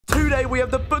today we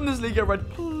have the Bundesliga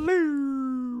Red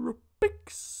Blue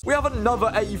picks. We have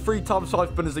another 83 times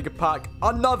 5 Bundesliga pack.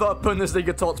 Another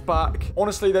Bundesliga Tots pack.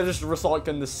 Honestly, they're just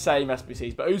recycling the same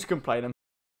SBCs, but who's complaining?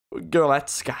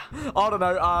 Let's go. I don't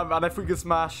know, and if we could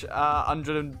smash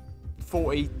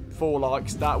 144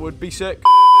 likes, that would be sick.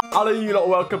 Hello you lot,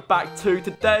 welcome back to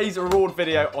today's reward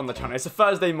video on the channel. It's a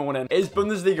Thursday morning. It is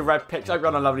Bundesliga Red Picks. I hope you're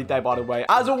on a lovely day, by the way.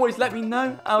 As always, let me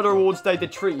know how the rewards day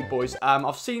did treat you, boys.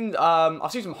 I've seen some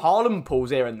Haaland pulls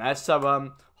here and there. So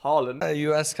Haaland.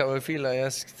 You asked how I feel. I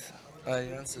answered.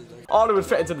 Haaland would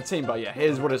fit into the team, but yeah,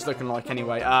 here's what it's looking like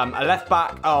anyway. A left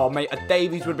back, oh mate, a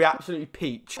Davies would be absolutely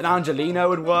peach. An Angelino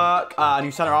would work. A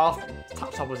new centre half.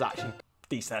 Tap sub was actually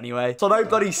decent anyway. So no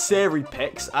bloody Siri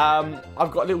picks. I've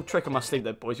got a little trick on my sleeve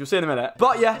there, boys. You'll see in a minute.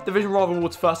 But yeah, Division Rival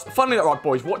Awards first. Funnily, right,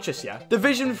 boys, watch this, yeah.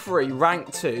 Division 3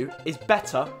 Rank 2 is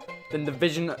better than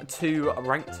Division 2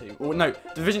 Rank 2. Or no,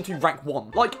 Division 2 Rank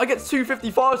 1. Like, I get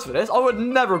 255s for this. I would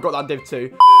never have got that Div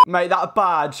 2. Mate, that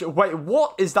badge. Wait,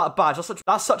 what is that badge?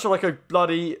 That's such a, like a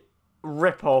bloody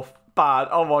rip-off. Bad.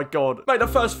 Oh my god. Mate, the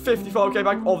first 55k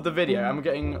back of the video, and we're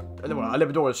getting, well, a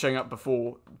Liberador is showing up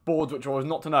before boards, which I was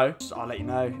not to know. So I'll let you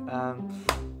know.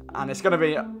 And it's going to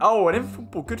be, oh, an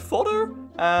infant, good fodder.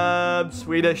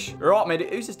 Swedish. Right,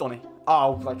 mate, who's this Donny?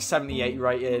 Oh, like 78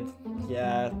 rated.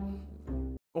 Yeah.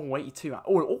 Oh, 82.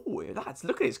 Oh, that's,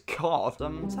 look at his card.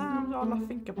 Sometimes all I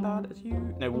think about is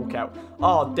you. No, walk out.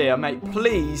 Oh, dear, mate,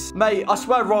 please. Mate, I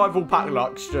swear rival pack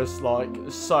luck's just, like,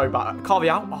 so bad. Carvey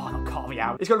out? Oh, not Carvey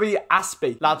out. It's going to be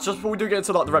Aspie. Lads, just before we do get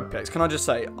into, like, the red picks, can I just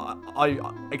say,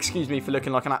 excuse me for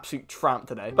looking like an absolute tramp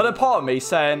today. But a part of me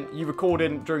saying you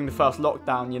recorded during the first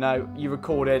lockdown, you know, you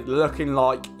recorded looking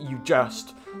like you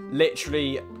just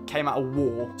literally came out of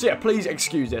war. So, yeah, please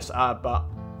excuse this, but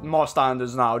my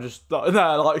standards now, just like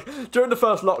during the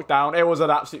first lockdown, it was an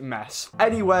absolute mess.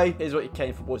 Anyway, here's what you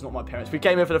came for, boys, not my parents. We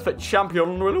came here for the FUT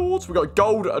Champion rewards. We got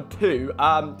gold at 2.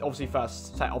 Obviously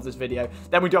first set of this video.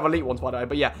 Then we do have elite ones, by the way.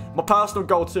 But yeah, my personal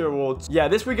gold 2 rewards. Yeah,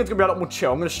 this weekend's gonna be a lot more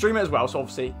chill. I'm gonna stream it as well. So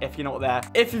obviously, if you're not there,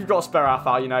 if you've got a spare half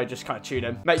hour, you know, just kind of tune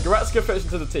in. Mate, Goretzka fits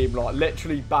into the team, like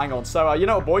literally bang on. So you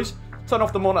know what, boys? Turn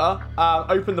off the monitor.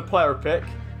 Open the player pick.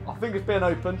 I think it's being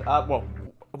opened. Well.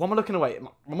 Why am I looking away?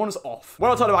 My monitor's off. When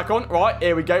I turn it back on, right,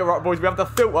 here we go. Right, boys, we have the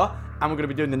filter, and we're going to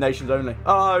be doing the nations only.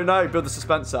 Oh, no, build the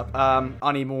suspense up.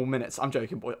 I need more minutes. I'm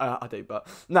joking, boy. I do, but...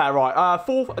 No, right,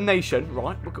 fourth nation,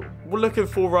 right. We're looking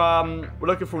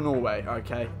for Norway,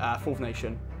 okay. Fourth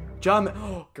nation. German.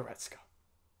 Oh, Goretzka.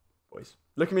 Boys,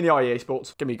 look at me in the eye, EA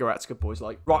Sports. Give me Goretzka, boys,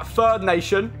 like. Right, third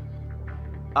nation.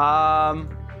 Oh,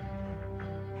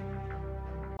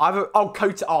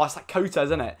 Kota. Oh, it's like Kota,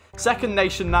 isn't it? Second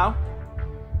nation now.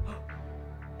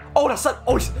 Oh, that's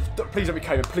please don't be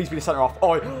Coleman. Please be the centre half.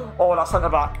 Oh, that centre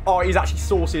back. Oh, he's actually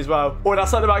saucy as well. Oh, that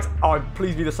centre back. Oh,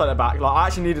 please be the centre back. Like, I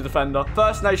actually need a defender.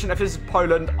 First nation. If this is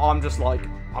Poland, I'm just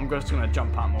gonna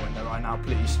jump out my window right now.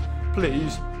 Please,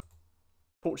 please.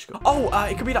 Portugal. Oh,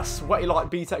 it could be that sweaty like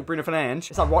B-Tech Bruno Fernandes.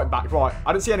 It's that right back. Right.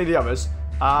 I didn't see any of the others.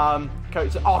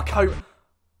 Coach. Oh, Coach.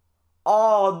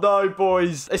 Oh, no,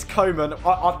 boys. It's Coman.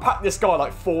 I've packed this guy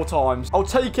like 4 times. I'll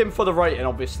take him for the rating,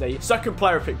 obviously. Second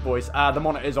player pick, boys. The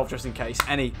monitor is off just in case.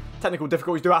 Any technical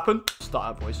difficulties do happen. Start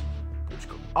out, boys.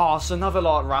 Portugal. Oh, it's another,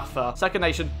 like, Rafa. Second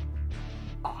nation.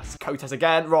 Oh, it's Cotes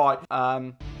again. Right.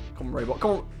 Come on, Robot. Come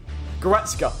on.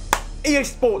 Goretzka. EA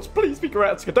Sports. Please be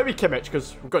Goretzka. Don't be Kimmich,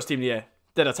 because we've got Steam of the Year.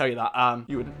 Did I tell you that?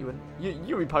 You wouldn't.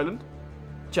 You would be Poland.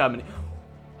 Germany.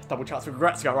 Double chance for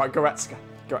Goretzka. Right, Goretzka.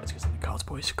 Goretzka's in the cards,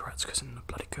 boys. Goretzka's in the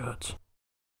bloody cards.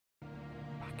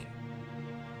 Back.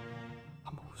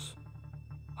 Hummels.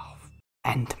 Oh,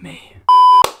 end me.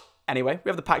 Anyway, we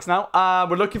have the packs now.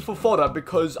 We're looking for fodder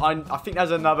because I think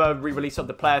there's another re-release of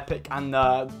the player pick and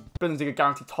the Bundesliga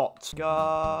guaranteed tots. Go.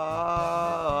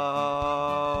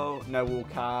 No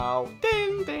walkout.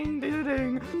 Ding, ding, ding,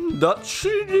 ding. Dutch.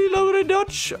 Lovely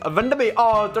Dutch. Vanderbeek.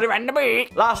 Oh, Donny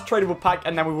Vanderbeek. Last tradable pack,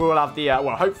 and then we will have the,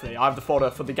 well, hopefully, I have the fodder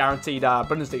for the guaranteed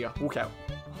Bundesliga walkout.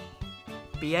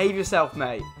 Behave yourself,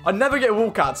 mate. I never get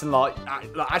walkouts in like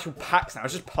actual packs now.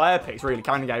 It's just player picks, really,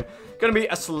 kind of game. Gonna be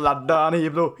a Sladan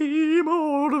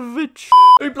Ibrahimovic.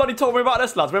 Who bloody told me about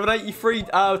this, lads? We have an 83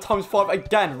 times 5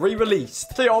 again,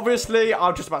 re-released. So, yeah, obviously,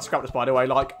 I'm just about to scrap this, by the way.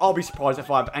 Like, I'll be surprised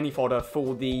if I have any fodder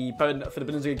for the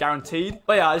Bundesliga guaranteed.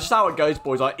 But yeah, it's just how it goes,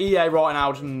 boys. Like, EA right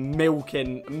now just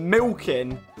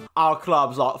milking our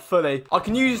clubs, like, fully. I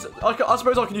suppose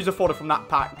I can use the fodder from that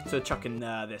pack to chuck in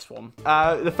this one.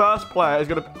 The first player is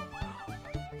gonna...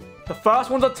 The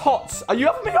first one's a tots. Are you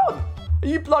having me on? Are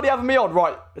you bloody having me on?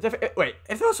 Right. Wait,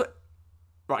 if that's a...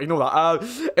 Right, ignore that.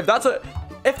 If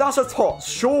that's a tots,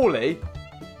 surely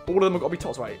all of them have got to be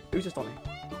tots. Wait, who's this Donny?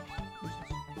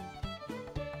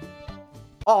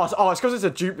 Oh, it's because it's a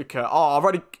duplicate. Oh,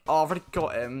 I've already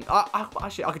got him.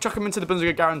 Actually, I can chuck him into the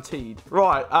Bundesliga guaranteed.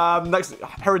 Right, next,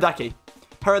 Herodeki.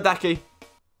 Herodeki.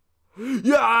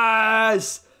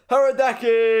 Yes!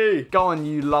 Herodeki! Go on,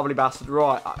 you lovely bastard.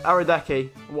 Right, Herodeki.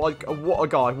 What a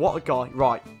guy. What a guy.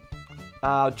 Right.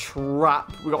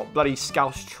 Trap. We got bloody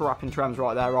Scouse trapping trams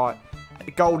right there. Right.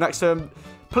 Goal next to him.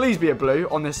 Please be a blue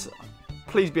on this.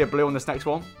 Please be a blue on this next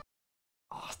one.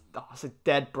 Oh, it's a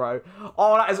dead, bro.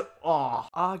 Oh, that is... Oh.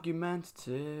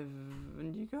 Argumentative.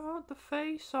 And you got the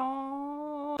face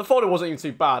on. The folder wasn't even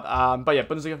too bad. But yeah,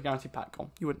 Bundesliga guaranteed pack. Come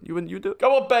on. You wouldn't do it.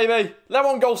 Go on, baby.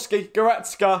 Lewandowski.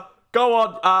 Goretzka. Go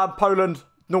on. Poland.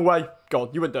 Norway. Go on.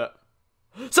 You wouldn't do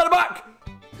it. Send it back.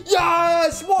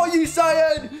 Yes! What are you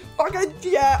saying? Fucking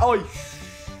yeah. Oh,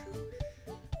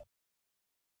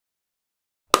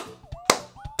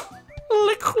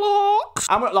 Licklocks.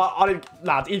 I'm like,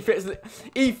 lads, he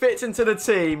fits into the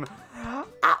team.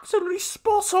 Absolutely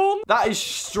spot on. That is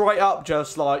straight up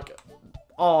just like,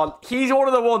 oh, he's one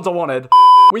of the ones I wanted.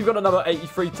 We've got another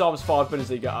 83x5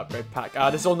 Bundesliga upgrade pack.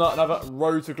 This is on another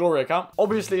Road to Glory account.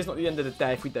 Obviously, it's not the end of the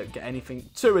day if we don't get anything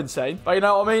too insane. But you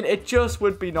know what I mean? It just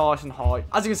would be nice and high.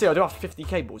 As you can see, I do have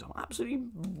 50k balls. I'm absolutely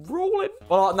rolling.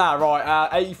 Well, nah, right.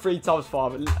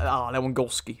 83x5.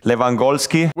 Lewandowski.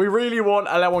 Lewandowski. We really want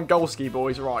a Lewandowski,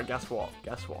 boys. Right, guess what?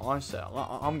 Guess what? I said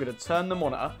I'm going to turn the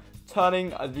monitor. Turning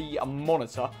the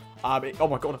monitor. Oh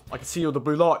my god, I can see all the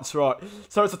blue lights, right?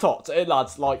 So it's a tot,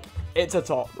 lads, like, it's a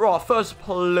tot. Right, first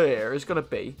player is going to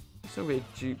be, it's going to be a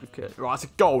duplicate. Right, it's a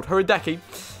gold. Herodeki.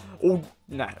 All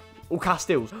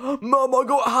Castiles. Oh my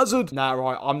god, Hazard. Nah,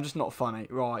 right, I'm just not funny.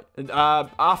 Right,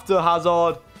 after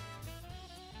Hazard.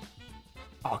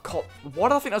 Oh, God, why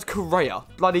do I think that's Correa?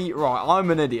 Bloody, right,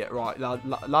 I'm an idiot, right,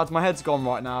 lads, my head's gone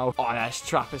right now. Oh, nice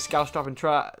trap, it's Scouse trap and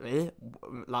trap.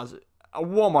 Lads,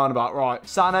 what am I on about? Right,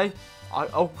 Sané. I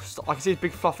can see his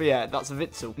big fluffy hair. That's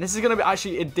Witzel. And this is going to be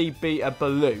actually indeed be a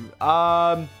blue.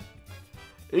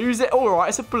 Who's it? All right,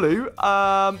 it's a blue.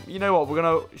 You know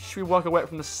what? Should we work our way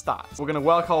from the stats? We're going to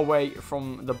work our way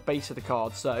from the base of the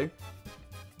card. So,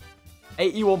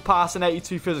 81 passing,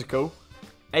 82 physical,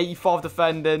 85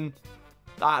 defending.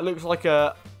 That looks like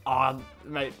a... Oh,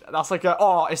 mate, that's like a...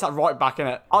 Oh, it's that right back,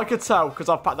 innit? I could tell because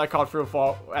I've packed that card 3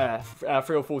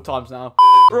 or 4 times now.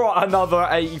 Right, another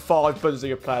 85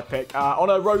 Bundesliga player pick on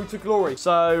a Road to Glory.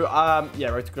 So, yeah,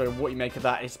 Road to Glory, what you make of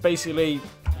that? It's basically,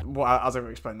 well, as I've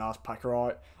explained last pack,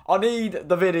 right? I need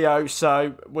the video,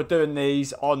 so we're doing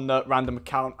these on the random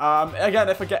account. Again,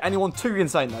 if I get anyone too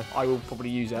insane, though, I will probably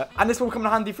use it. And this will come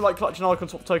in handy for, like, clutching icon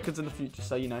top tokens in the future,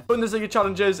 so, you know. Bundesliga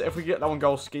challenges, if we get that one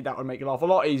Lewandowski, that would make life a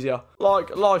lot easier.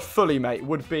 Like, life fully, mate,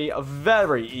 would be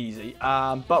very easy.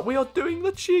 But we are doing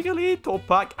the Chigalito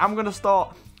pack. I'm going to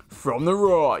start from the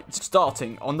right.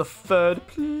 Starting on the third,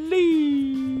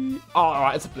 please. Oh, all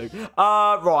right, it's a blue.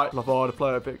 Right. Love the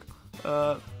player pick.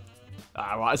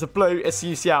 Right, it's a blue, it's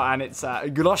UCL, and it's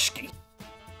Goloshki.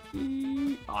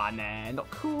 Oh, nah,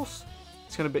 not course.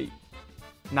 It's going to be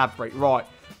Nabry. Right,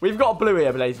 we've got a blue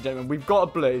here, ladies and gentlemen. We've got a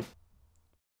blue.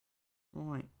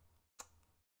 Right.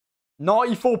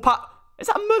 94 pat. Is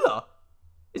that Müller?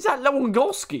 Is that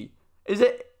Lewandowski? Is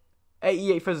it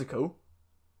 88 physical?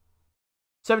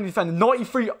 70 defender,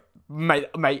 93. Mate,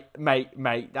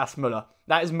 that's Müller.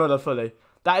 That is Müller fully.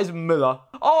 That is Müller.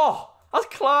 Oh, that's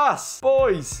class.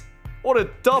 Boys. What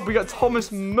a dub. We got Thomas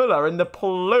Müller in the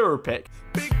player pick.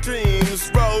 Big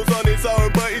dreams, rolls on his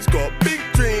own, but he's got big